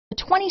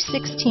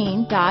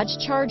2016 Dodge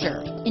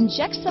Charger.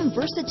 Inject some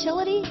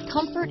versatility,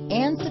 comfort,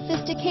 and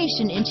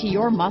sophistication into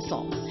your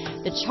muscle.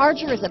 The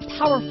Charger is a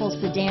powerful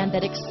sedan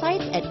that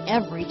excites at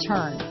every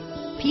turn.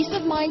 Peace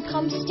of mind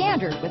comes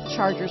standard with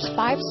Charger's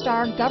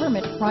 5-star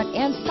government front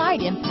and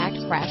side impact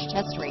crash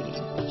test rating.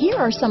 Here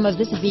are some of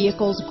this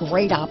vehicle's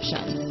great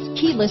options: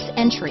 keyless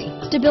entry,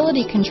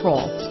 stability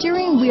control,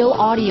 steering wheel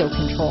audio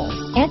controls,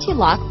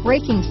 anti-lock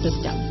braking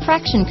system,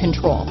 traction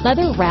control,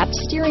 leather-wrapped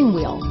steering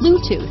wheel,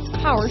 Bluetooth,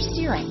 power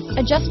steering,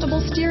 adjustable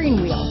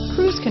steering wheel,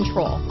 cruise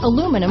control,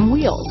 aluminum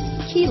wheels,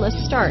 keyless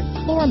start,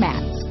 floor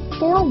mats,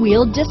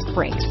 4-wheel disc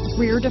brakes,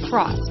 rear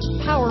defrost,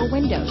 power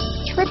windows,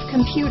 trip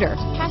computer,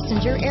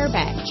 passenger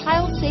airbag,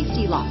 child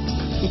safety locks.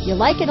 If you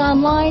like it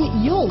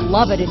online, you'll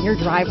love it in your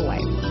driveway.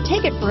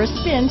 Take it for a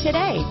spin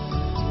today.